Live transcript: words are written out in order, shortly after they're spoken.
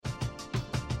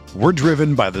We're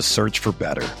driven by the search for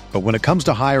better. But when it comes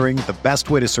to hiring, the best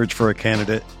way to search for a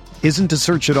candidate isn't to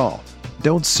search at all.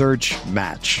 Don't search,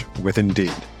 match with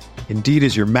Indeed. Indeed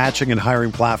is your matching and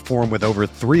hiring platform with over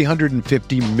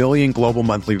 350 million global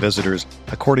monthly visitors,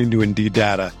 according to Indeed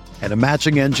data, and a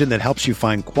matching engine that helps you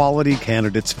find quality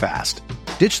candidates fast.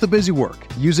 Ditch the busy work.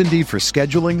 Use Indeed for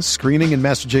scheduling, screening, and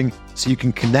messaging so you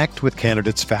can connect with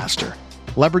candidates faster.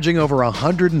 Leveraging over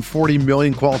 140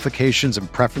 million qualifications and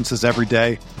preferences every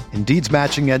day, Indeed's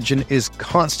matching engine is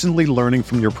constantly learning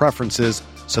from your preferences,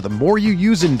 so the more you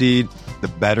use Indeed, the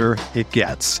better it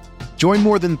gets. Join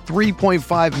more than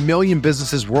 3.5 million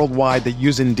businesses worldwide that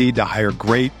use Indeed to hire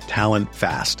great talent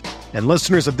fast. And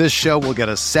listeners of this show will get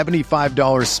a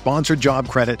 $75 sponsored job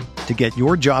credit to get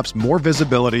your jobs more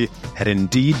visibility at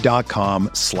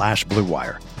Indeed.com/Blue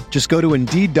Wire. Just go to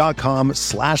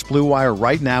Indeed.com/Blue Wire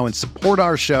right now and support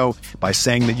our show by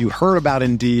saying that you heard about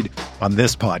Indeed on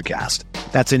this podcast.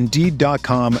 That's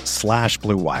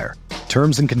Indeed.com/Blue Wire.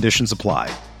 Terms and conditions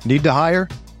apply. Need to hire?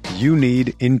 You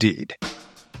need Indeed. Do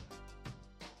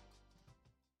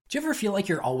you ever feel like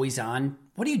you're always on?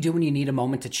 What do you do when you need a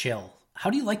moment to chill? How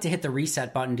do you like to hit the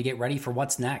reset button to get ready for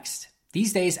what's next?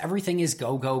 These days, everything is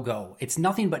go, go, go. It's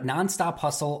nothing but nonstop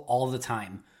hustle all the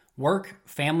time. Work,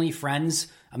 family, friends,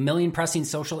 a million pressing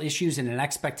social issues, and an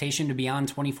expectation to be on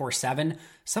 24/7.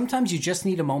 Sometimes you just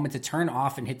need a moment to turn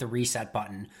off and hit the reset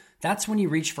button. That's when you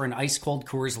reach for an ice-cold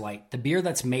Coors Light, the beer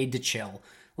that's made to chill.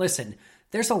 Listen,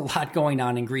 there's a lot going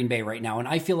on in Green Bay right now, and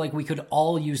I feel like we could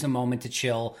all use a moment to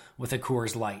chill with a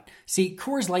Coors Light. See,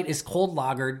 Coors Light is cold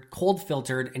lagered, cold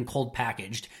filtered, and cold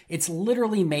packaged. It's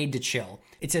literally made to chill.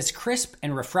 It's as crisp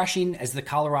and refreshing as the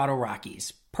Colorado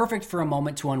Rockies. Perfect for a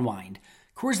moment to unwind.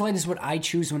 Coors Light is what I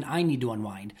choose when I need to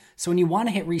unwind. So when you want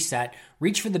to hit reset,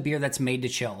 reach for the beer that's made to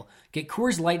chill. Get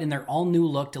Coors Light in their all-new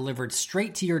look delivered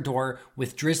straight to your door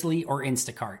with Drizzly or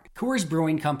Instacart. Coors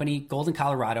Brewing Company, Golden,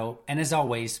 Colorado, and as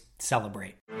always,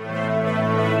 celebrate.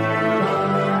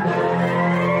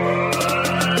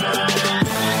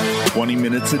 20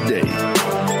 minutes a day,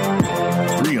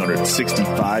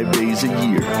 365 days a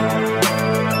year.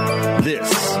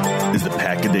 This is the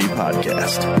Pack-A-Day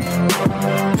Podcast.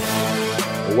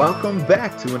 Welcome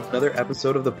back to another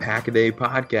episode of the Pack-A-Day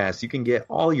Podcast. You can get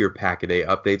all your Pack-A-Day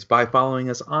updates by following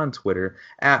us on Twitter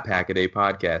at Pack-A-Day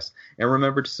Podcast. And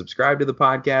remember to subscribe to the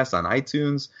podcast on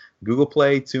iTunes, Google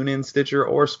Play, TuneIn, Stitcher,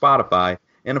 or Spotify.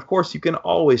 And of course, you can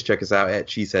always check us out at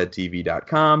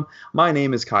cheeseheadtv.com. My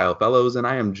name is Kyle Fellows, and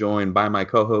I am joined by my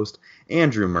co-host,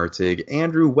 Andrew Mertig.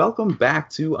 Andrew, welcome back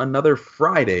to another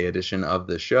Friday edition of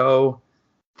the show.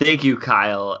 Thank you,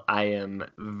 Kyle. I am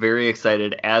very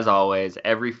excited, as always.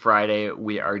 Every Friday,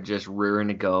 we are just rearing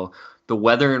to go. The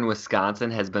weather in Wisconsin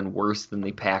has been worse than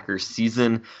the Packers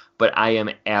season, but I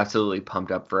am absolutely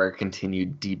pumped up for our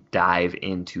continued deep dive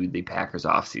into the Packers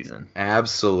offseason.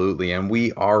 Absolutely, and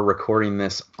we are recording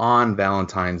this on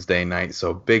Valentine's Day night,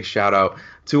 so big shout out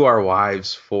to our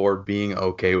wives for being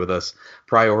okay with us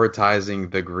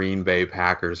prioritizing the Green Bay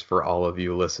Packers for all of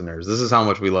you listeners. This is how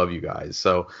much we love you guys.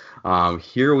 So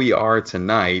here we are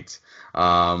tonight.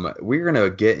 We're going to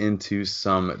get into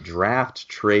some draft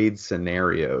trade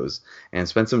scenarios and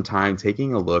spend some time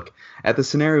taking a look at the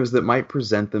scenarios that might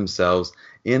present themselves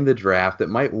in the draft that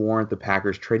might warrant the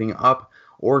Packers trading up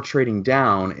or trading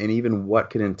down, and even what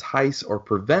could entice or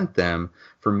prevent them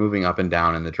from moving up and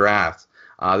down in the draft.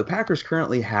 The Packers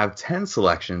currently have 10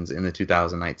 selections in the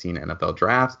 2019 NFL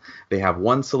Draft. They have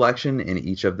one selection in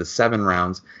each of the 7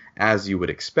 rounds, as you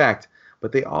would expect,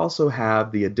 but they also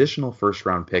have the additional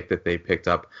first-round pick that they picked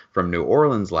up from New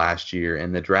Orleans last year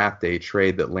in the draft day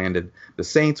trade that landed the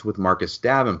Saints with Marcus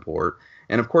Davenport.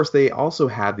 And of course, they also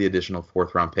have the additional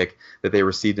 4th-round pick that they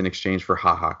received in exchange for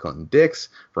HaHa Clinton-Dix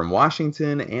from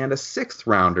Washington, and a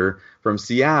 6th-rounder from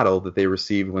Seattle that they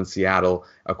received when Seattle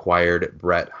acquired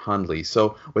Brett Hundley.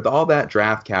 So with all that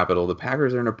draft capital, the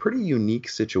Packers are in a pretty unique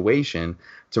situation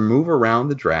to move around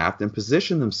the draft and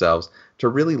position themselves to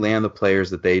really land the players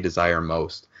that they desire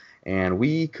most. And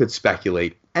we could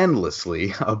speculate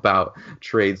endlessly about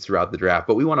trades throughout the draft,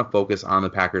 but we want to focus on the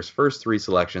Packers' first 3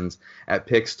 selections at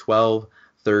picks 12,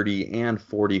 30, and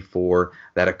 44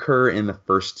 that occur in the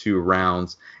first 2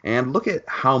 rounds, and look at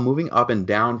how moving up and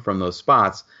down from those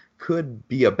spots could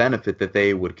be a benefit that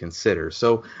they would consider.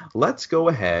 So let's go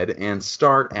ahead and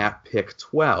start at pick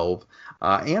 12.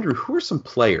 Andrew, who are some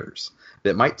players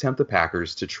that might tempt the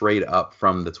Packers to trade up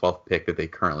from the 12th pick that they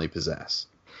currently possess?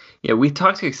 Yeah, we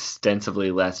talked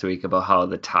extensively last week about how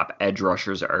the top edge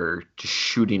rushers are just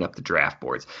shooting up the draft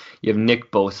boards. You have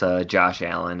Nick Bosa, Josh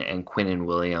Allen, and Quinnen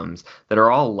Williams that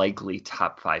are all likely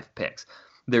top 5 picks.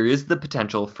 there is the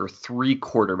potential for 3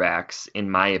 quarterbacks, in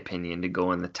my opinion, to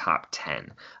go in the top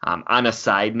 10. On a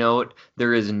side note,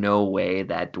 there is no way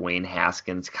that Dwayne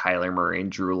Haskins, Kyler Murray,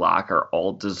 and Drew Lock are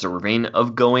all deserving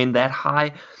of going that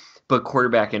high, but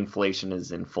quarterback inflation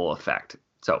is in full effect.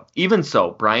 So even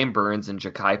so, Brian Burns and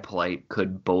Ja'Kai Polite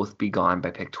could both be gone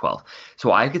by pick 12.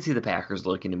 So I could see the Packers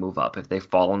looking to move up if they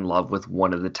fall in love with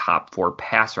one of the top 4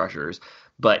 pass rushers.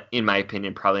 But in my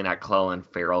opinion, probably not Clelin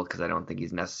Ferrell, because I don't think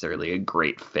he's necessarily a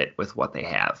great fit with what they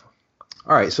have.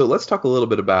 All right, so let's talk a little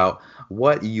bit about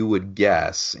what you would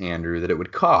guess, Andrew, that it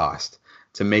would cost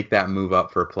to make that move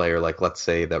up for a player like, let's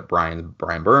say, that Brian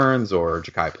Burns or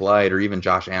Ja'Kai Polite or even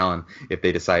Josh Allen, if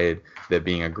they decided that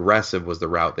being aggressive was the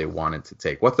route they wanted to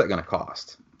take. What's that going to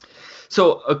cost?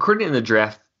 So according to the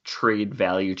draft trade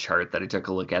value chart that I took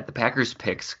a look at, the Packers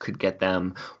picks could get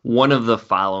them one of the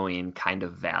following kind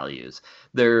of values.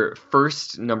 Their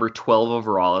first, number 12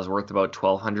 overall, is worth about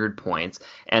 1,200 points,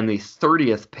 and the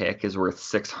 30th pick is worth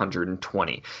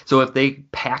 620. So if they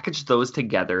package those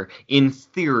together, in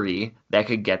theory, that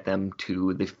could get them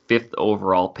to the 5th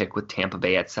overall pick with Tampa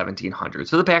Bay at 1,700.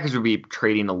 So the Packers would be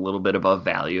trading a little bit above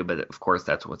value, but of course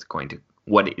that's what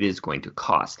it is going to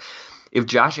cost. If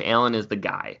Josh Allen is the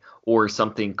guy, or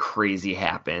something crazy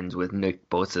happens with Nick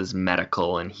Bosa's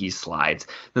medical and he slides,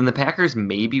 then the Packers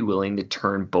may be willing to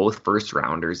turn both first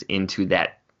rounders into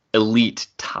that elite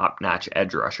top-notch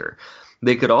edge rusher.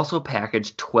 They could also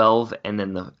package 12 and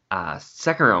then the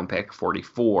second round pick,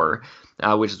 44,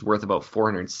 which is worth about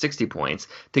 460 points,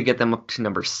 to get them up to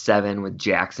number 7 with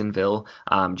Jacksonville.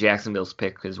 Jacksonville's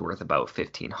pick is worth about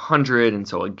 1,500, and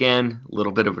so again, a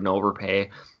little bit of an overpay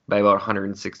by about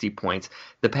 160 points.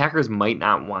 The Packers might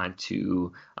not want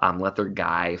to let their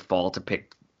guy fall to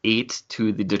pick 8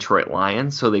 to the Detroit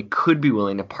Lions, so they could be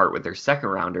willing to part with their second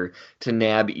rounder to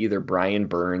nab either Brian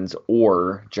Burns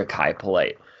or Ja'Kai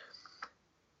Polite.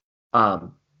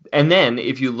 And then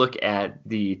if you look at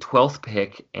the 12th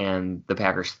pick and the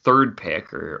Packers' third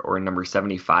pick, or number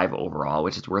 75 overall,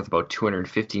 which is worth about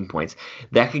 215 points,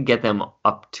 that could get them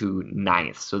up to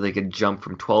 9th. So they could jump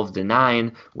from 12 to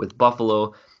 9 with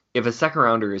Buffalo. If a second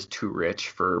rounder is too rich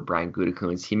for Brian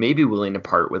Gutekunst, he may be willing to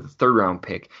part with a third round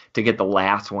pick to get the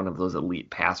last one of those elite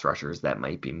pass rushers that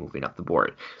might be moving up the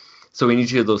board. So in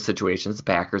each of those situations, the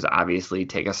Packers obviously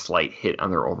take a slight hit on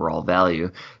their overall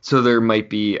value. So there might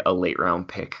be a late round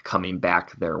pick coming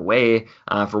back their way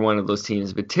for one of those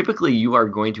teams. But typically you are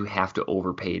going to have to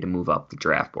overpay to move up the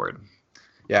draft board.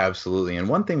 Yeah, absolutely. And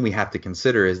one thing we have to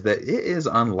consider is that it is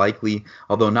unlikely,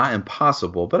 although not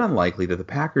impossible, but unlikely that the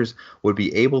Packers would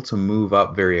be able to move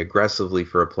up very aggressively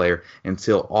for a player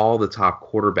until all the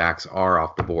top quarterbacks are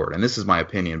off the board. And this is my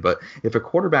opinion, but if a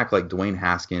quarterback like Dwayne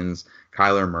Haskins,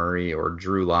 Kyler Murray, or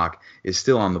Drew Lock is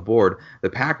still on the board, the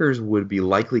Packers would be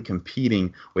likely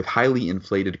competing with highly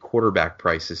inflated quarterback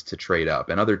prices to trade up.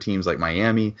 And other teams like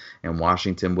Miami and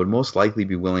Washington would most likely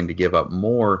be willing to give up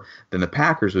more than the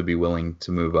Packers would be willing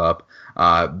to move up.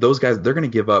 Those guys, they're going to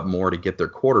give up more to get their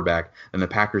quarterback than the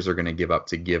Packers are going to give up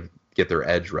to get their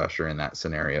edge rusher in that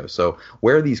scenario. So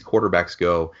where these quarterbacks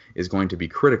go is going to be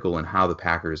critical in how the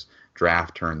Packers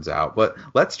draft turns out. But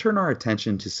let's turn our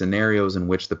attention to scenarios in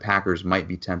which the Packers might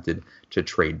be tempted to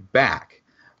trade back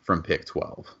from pick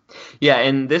 12. Yeah,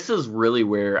 and this is really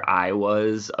where I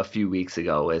was a few weeks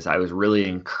ago, as I was really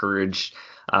encouraged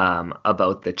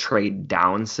about the trade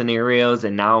down scenarios,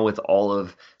 and now with all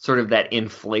of sort of that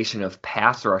inflation of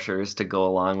pass rushers to go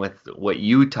along with what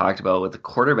you talked about with the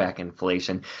quarterback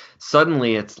inflation,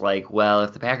 suddenly it's like, well,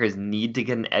 if the Packers need to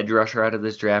get an edge rusher out of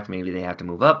this draft, maybe they have to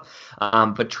move up.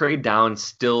 But trade down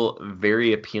still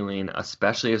very appealing,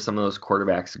 especially if some of those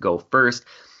quarterbacks go first.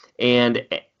 And,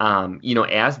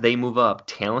 as they move up,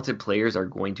 talented players are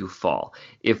going to fall.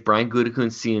 If Brian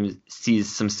Gutekunst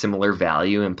sees some similar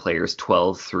value in players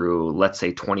 12 through, let's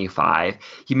say, 25,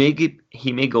 he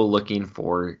may go looking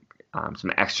for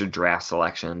some extra draft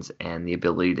selections and the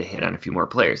ability to hit on a few more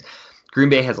players. Green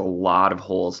Bay has a lot of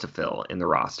holes to fill in the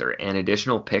roster, and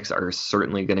additional picks are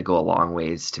certainly going to go a long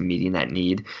ways to meeting that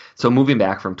need. So moving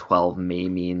back from 12 may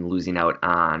mean losing out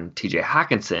on TJ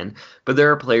Hockenson, but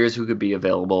there are players who could be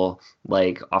available,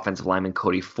 like offensive lineman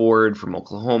Cody Ford from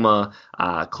Oklahoma,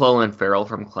 Clelin Ferrell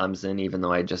from Clemson, even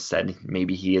though I just said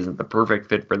maybe he isn't the perfect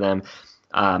fit for them.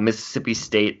 Mississippi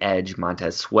State edge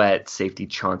Montez Sweat, safety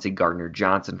Chauncey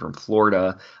Gardner-Johnson from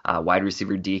Florida, wide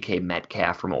receiver DK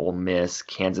Metcalf from Ole Miss,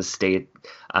 Kansas State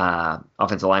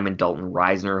offensive lineman Dalton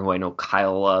Reisner, who I know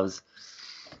Kyle loves.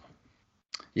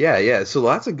 Yeah. So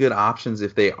lots of good options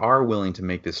if they are willing to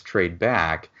make this trade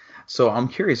back. So I'm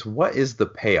curious, what is the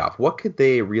payoff? What could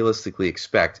they realistically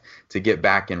expect to get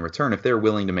back in return if they're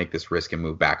willing to make this risk and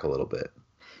move back a little bit?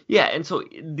 Yeah, and so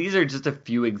these are just a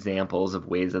few examples of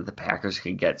ways that the Packers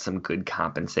could get some good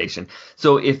compensation.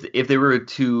 So if they were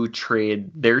to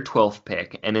trade their 12th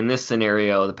pick, and in this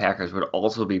scenario, the Packers would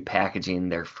also be packaging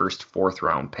their first fourth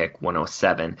round pick,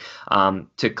 107,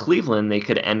 to Cleveland, they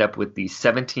could end up with the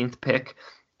 17th pick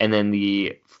and then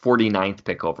the 49th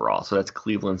pick overall. So that's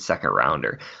Cleveland's second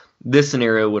rounder. This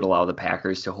scenario would allow the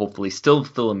Packers to hopefully still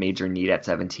fill a major need at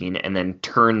 17 and then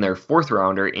turn their fourth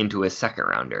rounder into a second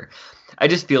rounder. I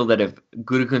just feel that if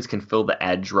Gutekunst can fill the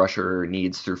edge rusher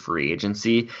needs through free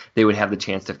agency, they would have the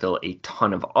chance to fill a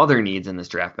ton of other needs in this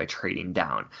draft by trading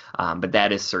down. But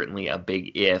that is certainly a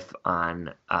big if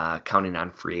on counting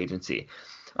on free agency.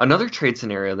 Another trade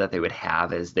scenario that they would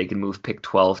have is they could move pick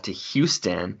 12 to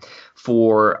Houston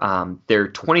for their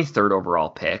 23rd overall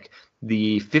pick,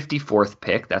 the 54th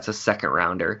pick, that's a second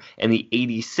rounder, and the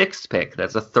 86th pick,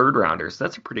 that's a third rounder. So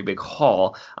that's a pretty big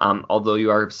haul, although you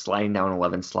are sliding down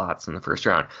 11 slots in the first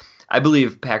round. I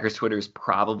believe Packers Twitter is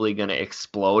probably going to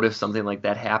explode if something like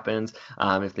that happens,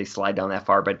 if they slide down that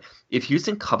far. But if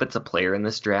Houston covets a player in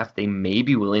this draft, they may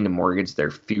be willing to mortgage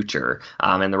their future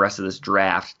and the rest of this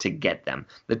draft to get them.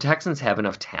 The Texans have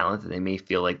enough talent that they may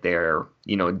feel like they're,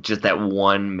 just that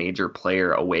one major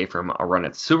player away from a run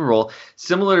at the Super Bowl,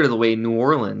 similar to the way New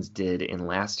Orleans did in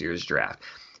last year's draft.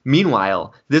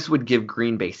 Meanwhile, this would give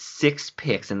Green Bay 6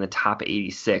 picks in the top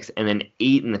 86 and then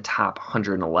 8 in the top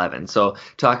 111. So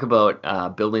talk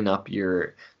about building up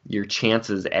your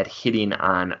chances at hitting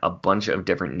on a bunch of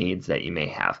different needs that you may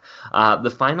have. The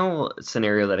final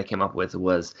scenario that I came up with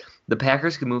was the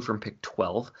Packers could move from pick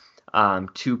 12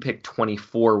 to pick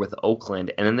 24 with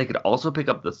Oakland, and then they could also pick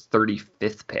up the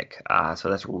 35th pick. So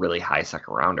that's a really high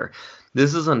second rounder.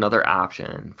 This is another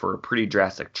option for a pretty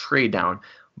drastic trade down.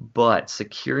 But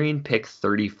securing pick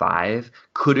 35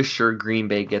 could assure Green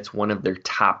Bay gets one of their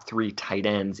top 3 tight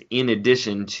ends, in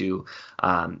addition to,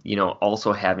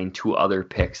 also having 2 other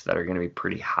picks that are going to be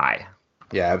pretty high.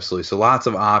 Yeah, absolutely. So lots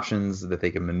of options that they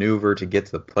can maneuver to get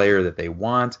to the player that they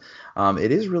want.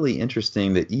 It is really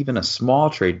interesting that even a small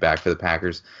trade back for the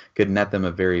Packers could net them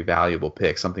a very valuable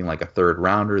pick, something like a third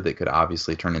rounder that could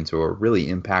obviously turn into a really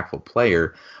impactful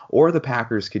player. Or the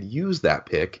Packers could use that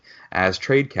pick as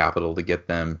trade capital to get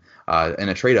them in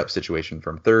a trade-up situation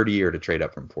from 30 or to trade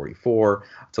up from 44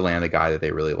 to land a guy that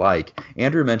they really like.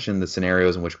 Andrew mentioned the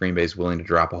scenarios in which Green Bay is willing to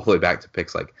drop all the way back to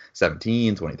picks like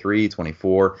 17, 23,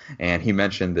 24, and he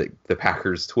mentioned that the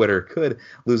Packers' Twitter could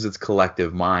lose its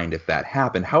collective mind if that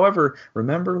happened. However,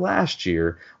 remember last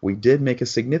year, we did make a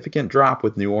significant drop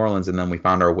with New Orleans, and then we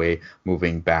found our way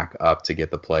moving back up to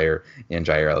get the player in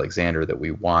Jair Alexander that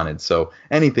we wanted. So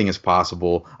anything is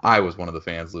possible. I was one of the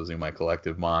fans losing my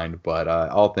collective mind, but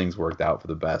all things worked out for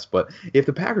the best. But if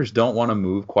the Packers don't want to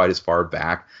move quite as far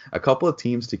back, a couple of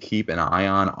teams to keep an eye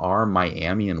on are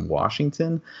Miami and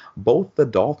Washington. Both the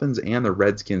Dolphins and the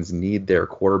Redskins need their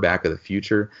quarterback of the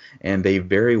future, and they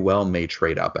very well may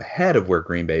trade up ahead of where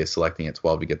Green Bay is selecting at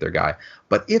 12 to get their guy.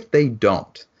 But if they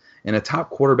don't, and a top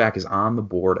quarterback is on the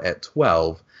board at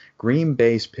 12, Green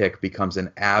Bay's pick becomes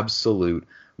an absolute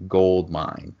gold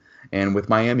mine. And with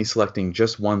Miami selecting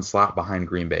just one slot behind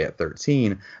Green Bay at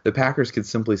 13, the Packers could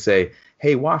simply say,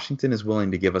 hey, Washington is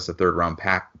willing to give us a third-round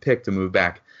pick to move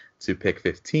back to pick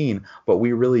 15, but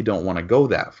we really don't want to go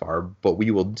that far, but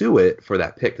we will do it for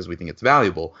that pick because we think it's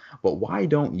valuable. But why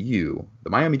don't you,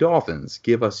 the Miami Dolphins,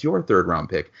 give us your third-round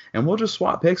pick, and we'll just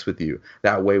swap picks with you.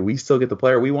 That way we still get the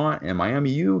player we want, and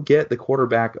Miami, you get the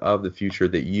quarterback of the future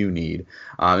that you need.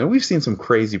 And we've seen some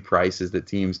crazy prices that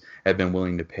teams have been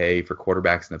willing to pay for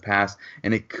quarterbacks in the past,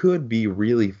 and it could be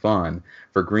really fun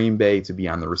for Green Bay to be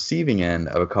on the receiving end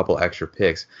of a couple extra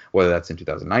picks, whether that's in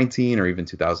 2019 or even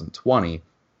 2020.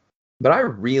 But I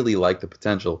really like the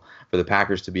potential for the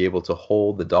Packers to be able to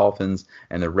hold the Dolphins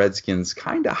and the Redskins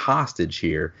kind of hostage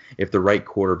here if the right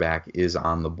quarterback is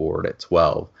on the board at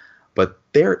 12. But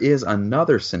there is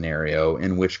another scenario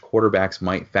in which quarterbacks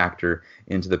might factor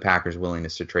into the Packers'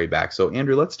 willingness to trade back. So,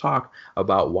 Andrew, let's talk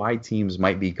about why teams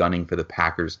might be gunning for the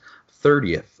Packers'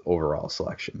 30th overall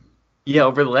selection. Yeah,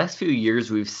 over the last few years,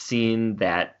 we've seen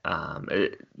that,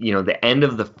 the end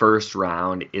of the first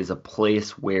round is a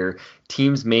place where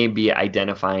teams may be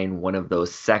identifying one of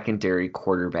those secondary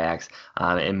quarterbacks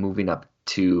and moving up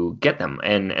to get them.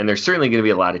 And there's certainly going to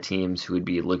be a lot of teams who would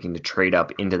be looking to trade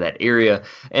up into that area.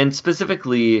 And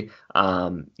specifically,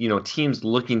 teams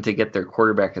looking to get their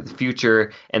quarterback of the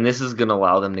future, and this is going to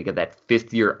allow them to get that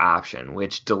fifth-year option,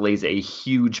 which delays a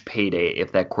huge payday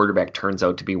if that quarterback turns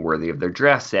out to be worthy of their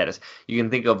draft status. You can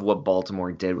think of what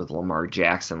Baltimore did with Lamar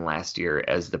Jackson last year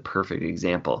as the perfect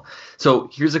example. So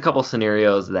here's a couple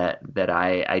scenarios that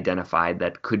I identified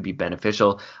that could be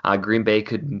beneficial. Green Bay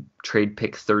could trade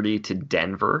pick 30 to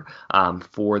Denver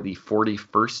for the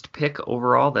 41st pick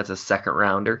overall. That's a second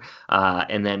rounder.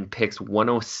 And then picks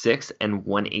 106 and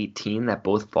 118 that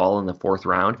both fall in the fourth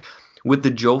round. With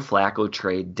the Joe Flacco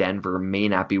trade, Denver may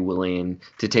not be willing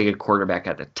to take a quarterback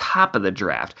at the top of the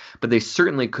draft, but they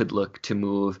certainly could look to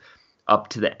move up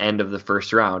to the end of the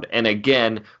first round. And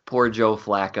again, poor Joe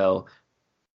Flacco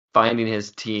finding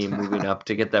his team moving up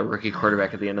to get that rookie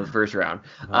quarterback at the end of the first round.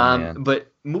 But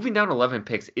moving down 11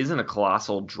 picks isn't a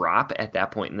colossal drop at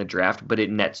that point in the draft, but it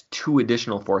nets 2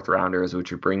 additional fourth rounders,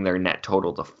 which would bring their net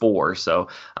total to 4. So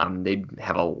they'd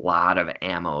have a lot of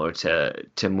ammo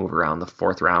to move around the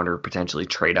fourth round or potentially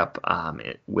trade up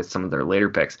with some of their later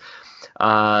picks.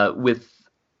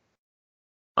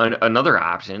 Another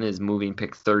option is moving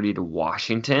pick 30 to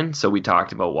Washington. So we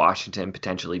talked about Washington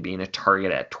potentially being a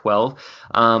target at 12.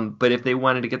 But if they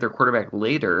wanted to get their quarterback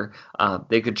later,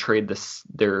 they could trade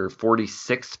their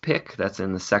 46th pick, that's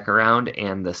in the second round,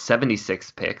 and the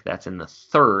 76th pick, that's in the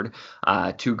third,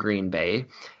 to Green Bay.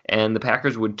 And the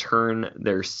Packers would turn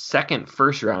their second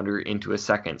first rounder into a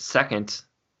second.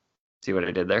 See what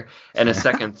I did there? And a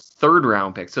second, third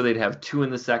round pick. So they'd have 2 in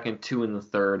the second, 2 in the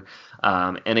third.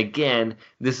 And again,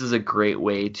 this is a great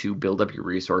way to build up your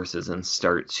resources and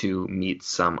start to meet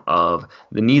some of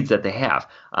the needs that they have.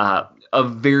 A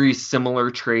very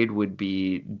similar trade would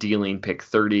be dealing pick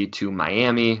 30 to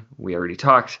Miami. We already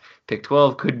talked. Pick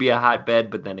 12 could be a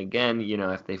hotbed, but then again,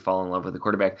 if they fall in love with the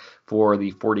quarterback, for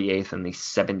the 48th and the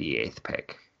 78th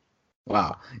pick.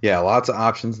 Wow. Yeah, lots of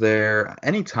options there.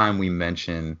 Anytime we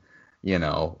mention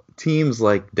teams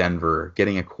like Denver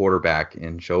getting a quarterback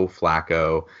in Joe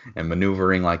Flacco and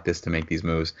maneuvering like this to make these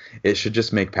moves, it should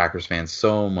just make Packers fans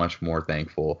so much more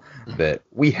thankful that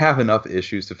we have enough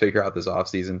issues to figure out this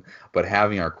offseason, but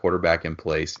having our quarterback in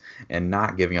place and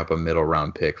not giving up a middle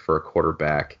round pick for a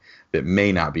quarterback that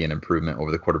may not be an improvement over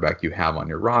the quarterback you have on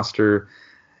your roster,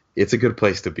 it's a good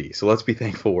place to be. So let's be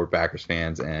thankful we're Packers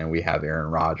fans and we have Aaron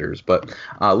Rodgers. But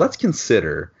let's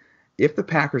consider, if the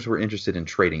Packers were interested in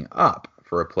trading up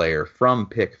for a player from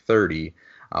pick 30,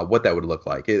 what that would look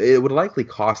like. It would likely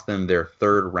cost them their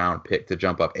third round pick to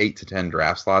jump up 8 to 10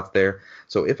 draft slots there.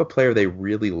 So if a player they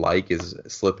really like is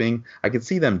slipping, I could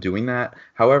see them doing that.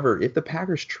 However, if the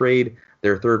Packers trade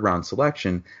their third round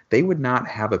selection, they would not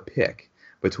have a pick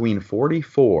between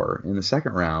 44 in the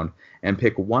second round and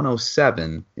pick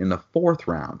 107 in the fourth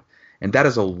round. And that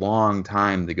is a long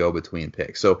time to go between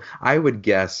picks. So I would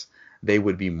guess they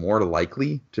would be more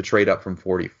likely to trade up from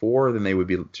 44 than they would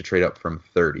be to trade up from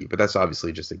 30. But that's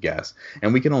obviously just a guess.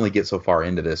 And we can only get so far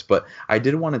into this. But I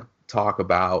did want to talk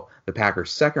about the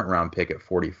Packers' second round pick at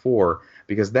 44,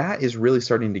 because that is really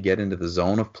starting to get into the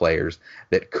zone of players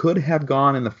that could have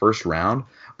gone in the first round,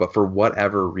 but for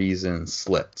whatever reason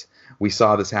slipped. We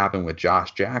saw this happen with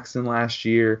Josh Jackson last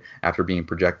year after being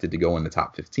projected to go in the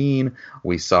top 15.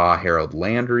 We saw Harold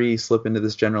Landry slip into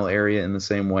this general area in the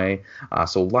same way.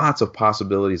 So lots of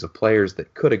possibilities of players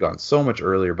that could have gone so much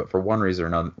earlier, but for one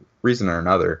reason or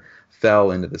another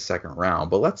fell into the second round.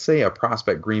 But let's say a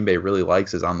prospect Green Bay really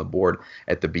likes is on the board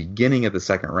at the beginning of the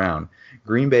second round.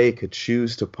 Green Bay could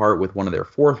choose to part with one of their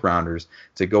fourth rounders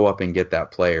to go up and get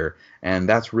that player. And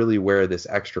that's really where this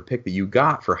extra pick that you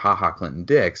got for HaHa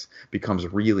Clinton-Dix becomes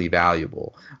really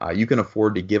valuable. You can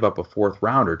afford to give up a fourth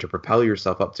rounder to propel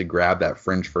yourself up to grab that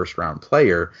fringe first round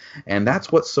player. And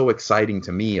that's what's so exciting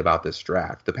to me about this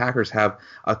draft. The Packers have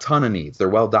a ton of needs. They're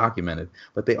well documented,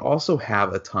 but they also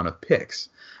have a ton of picks.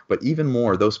 But even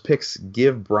more, those picks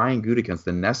give Brian Gutekunst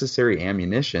the necessary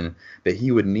ammunition that he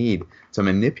would need to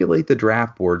manipulate the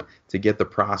draft board to get the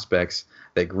prospects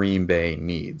that Green Bay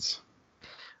needs.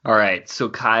 All right, so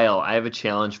Kyle, I have a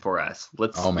challenge for us.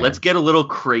 Let's get a little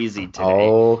crazy today.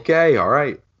 Okay, all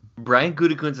right. Brian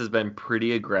Gutekunst has been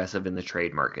pretty aggressive in the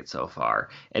trade market so far.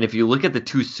 And if you look at the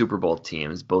 2 Super Bowl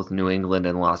teams, both New England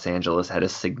and Los Angeles had a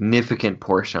significant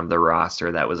portion of the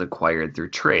roster that was acquired through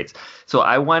trades. So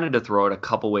I wanted to throw out a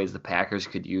couple ways the Packers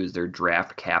could use their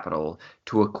draft capital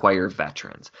to acquire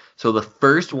veterans. So the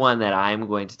first one that I'm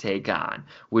going to take on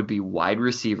would be wide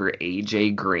receiver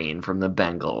A.J. Green from the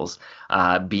Bengals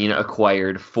being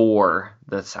acquired for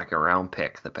the second round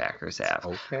pick the Packers have.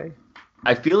 Okay.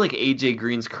 I feel like AJ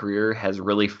Green's career has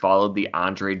really followed the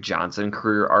Andre Johnson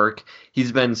career arc.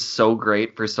 He's been so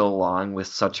great for so long with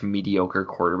such mediocre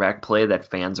quarterback play that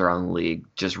fans around the league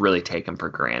just really take him for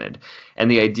granted. And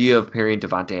the idea of pairing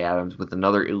Devontae Adams with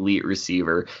another elite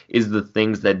receiver is the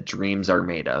things that dreams are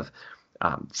made of.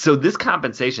 So this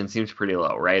compensation seems pretty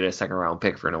low, right? A second-round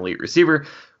pick for an elite receiver.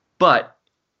 But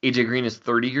AJ Green is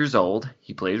 30 years old.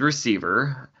 He plays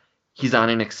receiver. He's on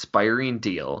an expiring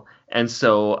deal. And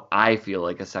so I feel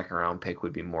like a second-round pick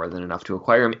would be more than enough to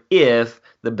acquire him if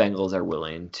the Bengals are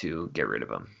willing to get rid of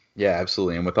him. Yeah,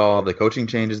 absolutely. And with all the coaching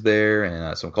changes there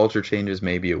and some culture changes,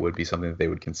 maybe it would be something that they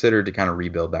would consider to kind of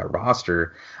rebuild that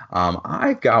roster.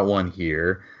 I've got one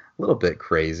here, a little bit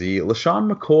crazy. LaShawn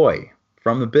McCoy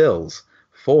from the Bills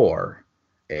for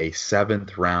a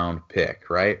 7th-round pick,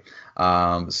 right?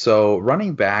 So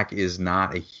running back is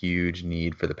not a huge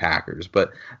need for the Packers,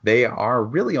 but they are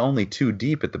really only too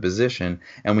deep at the position,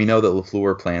 and we know that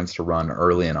LaFleur plans to run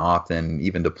early and often,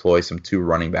 even deploy some 2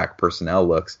 running back personnel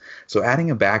looks. So adding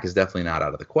him back is definitely not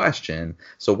out of the question.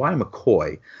 So why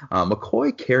McCoy?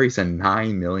 McCoy carries a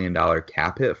 $9 million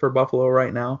cap hit for Buffalo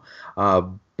right now,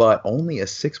 but only a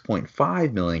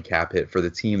 $6.5 million cap hit for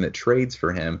the team that trades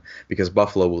for him because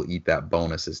Buffalo will eat that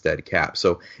bonus as dead cap.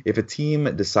 So if a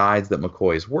team decides that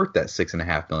McCoy is worth that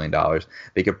 $6.5 million,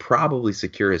 they could probably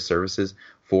secure his services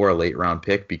for a late round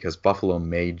pick because Buffalo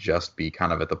may just be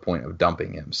kind of at the point of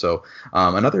dumping him. So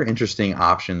another interesting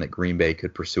option that Green Bay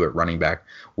could pursue at running back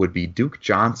would be Duke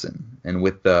Johnson. And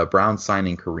with the Browns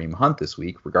signing Kareem Hunt this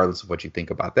week, regardless of what you think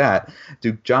about that,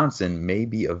 Duke Johnson may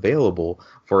be available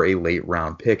for a late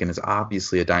round pick and is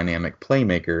obviously a dynamic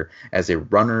playmaker as a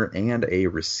runner and a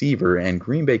receiver. And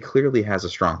Green Bay clearly has a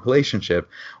strong relationship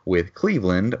with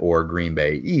Cleveland or Green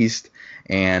Bay East.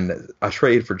 And a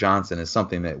trade for Johnson is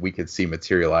something that we could see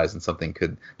materialize and something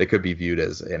that could be viewed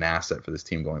as an asset for this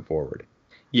team going forward.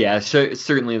 Yeah,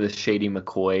 certainly the Shady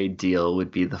McCoy deal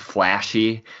would be the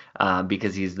flashy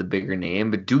because he's the bigger name.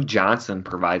 But Duke Johnson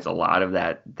provides a lot of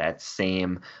that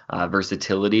same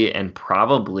versatility and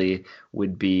probably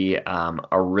would be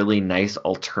a really nice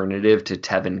alternative to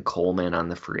Tevin Coleman on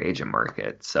the free agent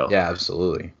market. So yeah,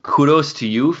 absolutely. Kudos to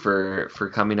you for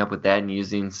coming up with that and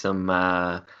using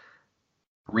some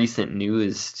recent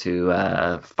news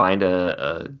to find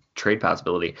a trade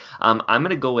possibility. I'm going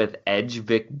to go with Edge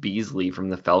Vic Beasley from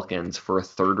the Falcons for a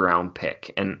 3rd-round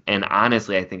pick. And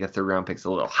honestly, I think a 3rd-round pick is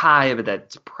a little high, but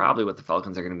that's probably what the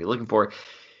Falcons are going to be looking for.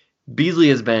 Beasley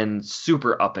has been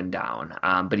super up and down,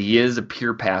 but he is a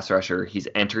pure pass rusher. He's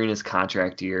entering his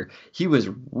contract year. He was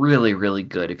really, really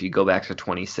good if you go back to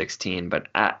 2016, but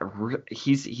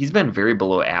he's been very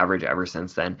below average ever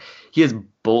since then. He has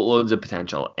boatloads of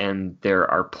potential, and there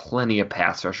are plenty of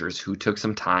pass rushers who took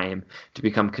some time to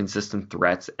become consistent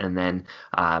threats and then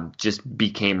just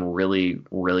became really,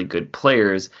 really good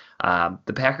players.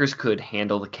 The Packers could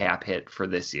handle the cap hit for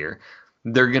this year.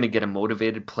 They're going to get a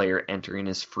motivated player entering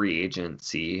his free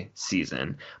agency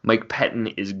season. Mike Pettin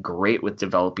is great with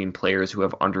developing players who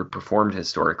have underperformed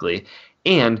historically,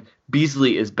 and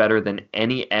Beasley is better than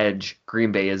any edge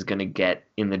Green Bay is going to get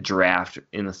in the draft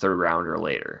in the 3rd round or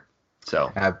later.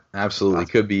 So absolutely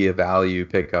could be a value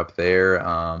pickup there.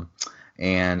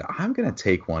 And I'm going to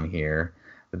take one here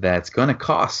that's going to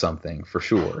cost something for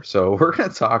sure. So we're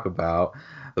going to talk about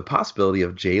the possibility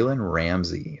of Jalen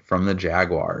Ramsey from the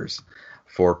Jaguars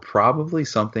for probably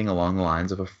something along the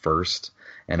lines of a 1st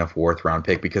and a 4th-round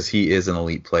pick because he is an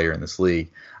elite player in this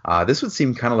league. This would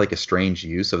seem kind of like a strange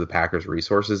use of the Packers'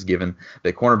 resources given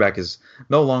that cornerback is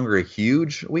no longer a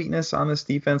huge weakness on this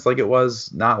defense like it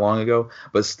was not long ago,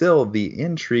 but still the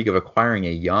intrigue of acquiring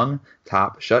a young,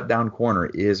 top, shutdown corner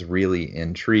is really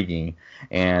intriguing,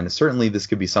 and certainly this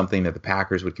could be something that the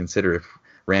Packers would consider if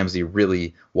Ramsey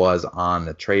really was on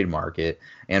the trade market.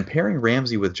 And pairing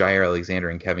Ramsey with Jaire Alexander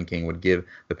and Kevin King would give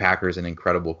the Packers an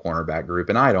incredible cornerback group.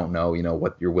 And I don't know,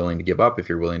 what you're willing to give up. If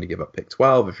you're willing to give up pick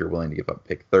 12, if you're willing to give up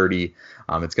pick 30,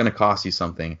 it's going to cost you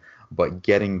something. But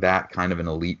getting that kind of an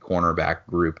elite cornerback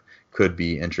group could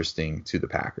be interesting to the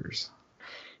Packers.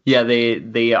 Yeah,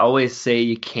 they always say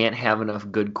you can't have enough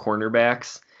good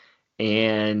cornerbacks.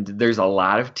 And there's a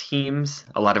lot of teams,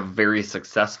 a lot of very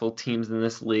successful teams in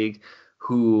this league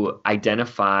who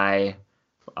identify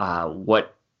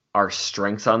what are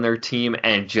strengths on their team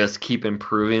and just keep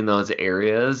improving those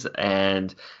areas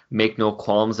and make no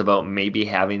qualms about maybe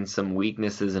having some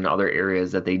weaknesses in other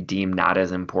areas that they deem not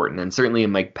as important. And certainly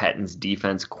in Mike Pettin's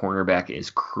defense, cornerback is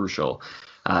crucial.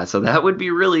 So that would be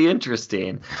really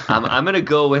interesting. I'm going to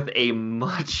go with a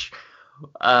much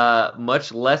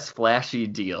much less flashy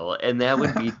deal, and that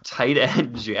would be tight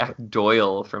end Jack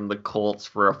Doyle from the Colts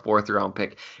for a 4th-round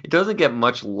pick. It doesn't get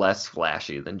much less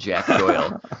flashy than Jack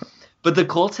Doyle. But the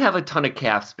Colts have a ton of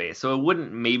cap space, so it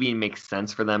wouldn't maybe make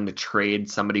sense for them to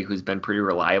trade somebody who's been pretty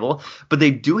reliable. But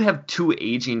they do have 2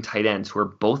 aging tight ends who are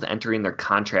both entering their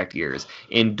contract years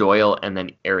in Doyle and then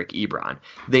Eric Ebron.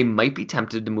 They might be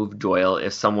tempted to move Doyle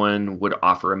if someone would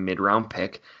offer a mid-round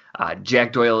pick.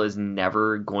 Jack Doyle is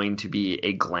never going to be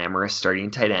a glamorous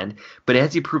starting tight end, but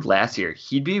as he proved last year,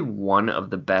 he'd be one of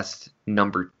the best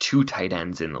number 2 tight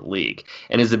ends in the league.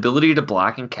 And his ability to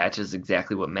block and catch is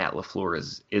exactly what Matt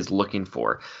LaFleur is looking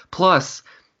for. Plus,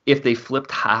 if they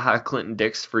flipped HaHa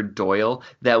Clinton-Dix for Doyle,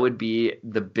 that would be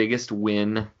the biggest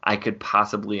win I could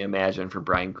possibly imagine for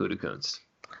Brian Gutekunst.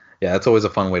 Yeah, that's always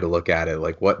a fun way to look at it.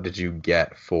 Like, what did you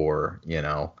get for,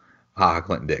 HaHa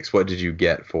Clinton-Dix? What did you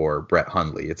get for Brett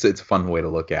Hundley? It's a fun way to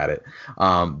look at it.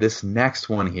 This next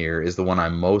one here is the one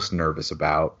I'm most nervous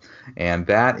about, and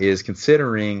that is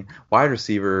considering wide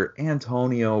receiver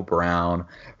Antonio Brown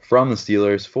from the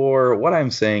Steelers for what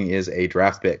I'm saying is a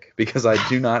draft pick, because I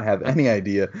do not have any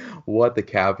idea what the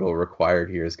capital required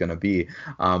here is going to be.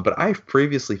 But I've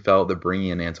previously felt that bringing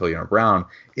in Antonio Brown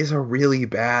is a really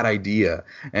bad idea,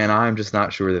 and I'm just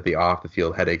not sure that the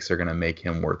off-the-field headaches are going to make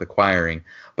him worth acquiring.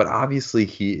 But obviously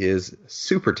he is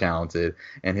super talented,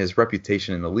 and his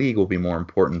reputation in the league will be more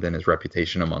important than his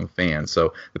reputation among fans.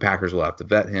 So the Packers will have to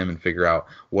vet him and figure out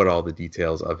what all the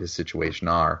details of his situation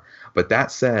are. But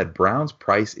that said, Brown's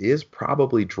price is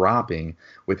probably dropping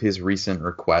with his recent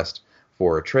request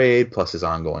for a trade, plus his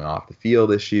ongoing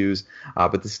off-the-field issues.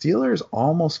 But the Steelers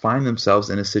almost find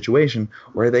themselves in a situation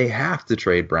where they have to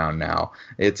trade Brown now.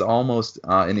 It's almost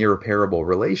an irreparable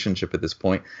relationship at this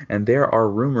point, and there are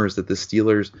rumors that the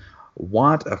Steelers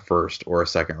want a 1st or a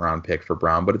 2nd-round pick for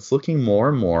Brown, but it's looking more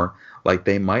and more like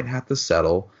they might have to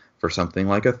settle for something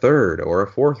like a 3rd or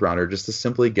a 4th-rounder just to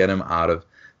simply get him out of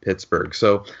Pittsburgh.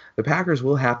 So the Packers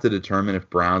will have to determine if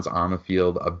Brown's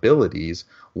on-the-field abilities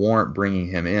warrant bringing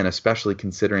him in, especially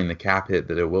considering the cap hit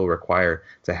that it will require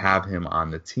to have him on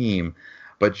the team.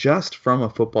 But just from a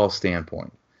football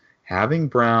standpoint, having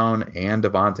Brown and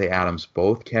Davante Adams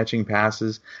both catching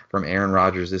passes from Aaron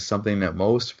Rodgers is something that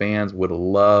most fans would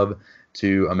love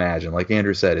to imagine. Like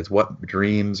Andrew said, it's what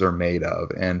dreams are made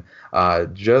of. And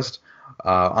just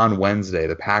on Wednesday,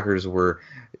 the Packers were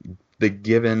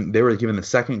given the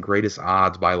 2nd greatest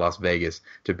odds by Las Vegas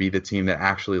to be the team that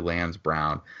actually lands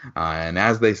Brown. And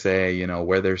as they say,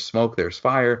 where there's smoke, there's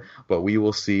fire, but we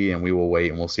will see and we will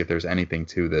wait and we'll see if there's anything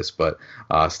to this. But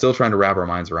still trying to wrap our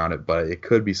minds around it, but it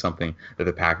could be something that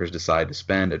the Packers decide to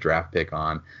spend a draft pick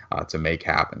on to make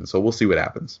happen. So we'll see what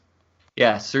happens.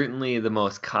 Yeah, certainly the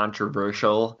most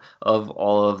controversial of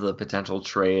all of the potential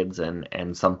trades,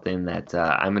 and something that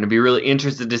I'm going to be really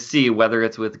interested to see, whether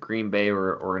it's with Green Bay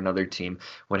or another team,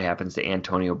 what happens to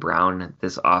Antonio Brown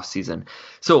this offseason.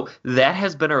 So that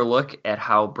has been our look at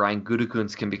how Brian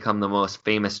Gutekunst can become the most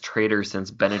famous trader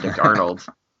since Benedict Arnold.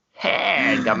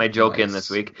 Hey, got my joke in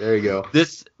this week. There you go.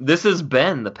 This has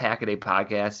been the Pack-A-Day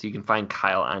Podcast. You can find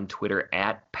Kyle on Twitter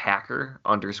at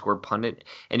Packer_pundit,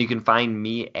 and you can find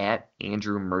me at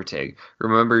Andrew Mertig.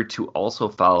 Remember to also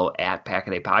follow at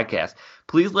Pack-A-Day Podcast.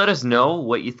 Please let us know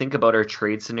what you think about our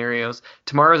trade scenarios.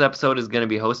 Tomorrow's episode is going to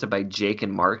be hosted by Jake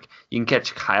and Mark. You can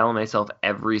catch Kyle and myself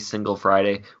every single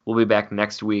Friday. We'll be back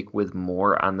next week with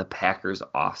more on the Packers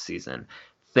offseason.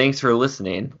 Thanks for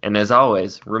listening, and as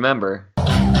always, remember...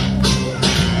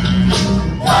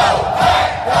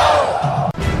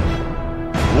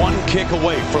 One kick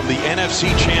away from the NFC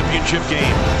Championship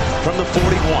game from the 41.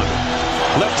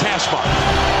 Left hash mark.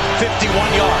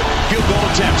 51-yard field goal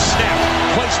attempt. Snap.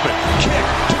 Placement. Kick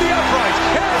to the uprights.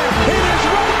 And it is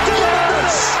right to the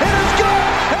fence. It is good.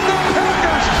 And the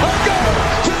Packers are going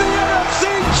to the NFC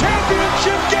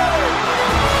Championship game.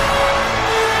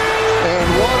 And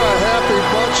what a happy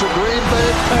bunch of Green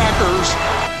Bay Packers.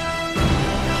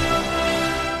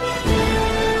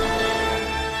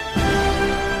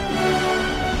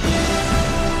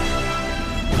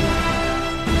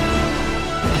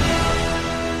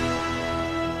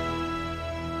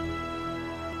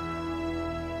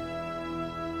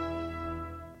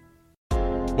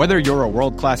 Whether you're a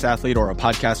world-class athlete or a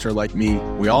podcaster like me,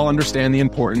 we all understand the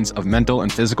importance of mental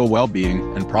and physical well-being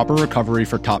and proper recovery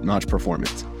for top-notch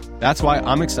performance. That's why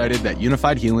I'm excited that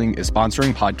Unified Healing is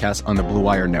sponsoring podcasts on the Blue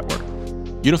Wire Network.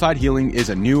 Unified Healing is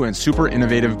a new and super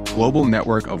innovative global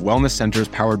network of wellness centers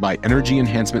powered by Energy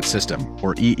Enhancement System,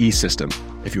 or EE System.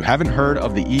 If you haven't heard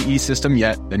of the EE System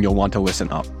yet, then you'll want to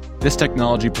listen up. This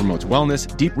technology promotes wellness,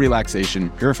 deep relaxation,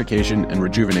 purification, and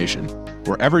rejuvenation.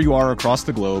 Wherever you are across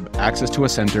the globe, access to a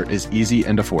center is easy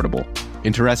and affordable.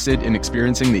 Interested in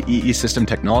experiencing the EE System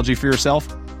technology for yourself?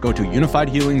 Go to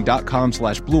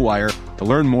unifiedhealing.com/bluewire to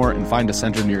learn more and find a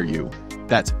center near you.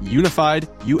 That's unified,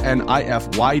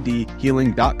 UNIFYD,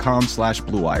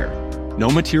 healing.com/bluewire. No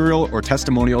material or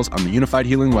testimonials on the Unified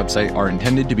Healing website are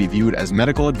intended to be viewed as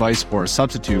medical advice or a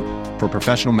substitute for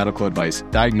professional medical advice,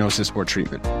 diagnosis, or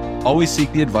treatment. Always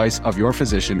seek the advice of your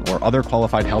physician or other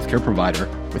qualified healthcare provider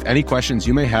with any questions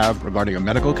you may have regarding a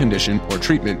medical condition or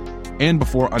treatment and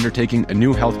before undertaking a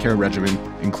new healthcare regimen,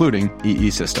 including EE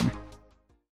System.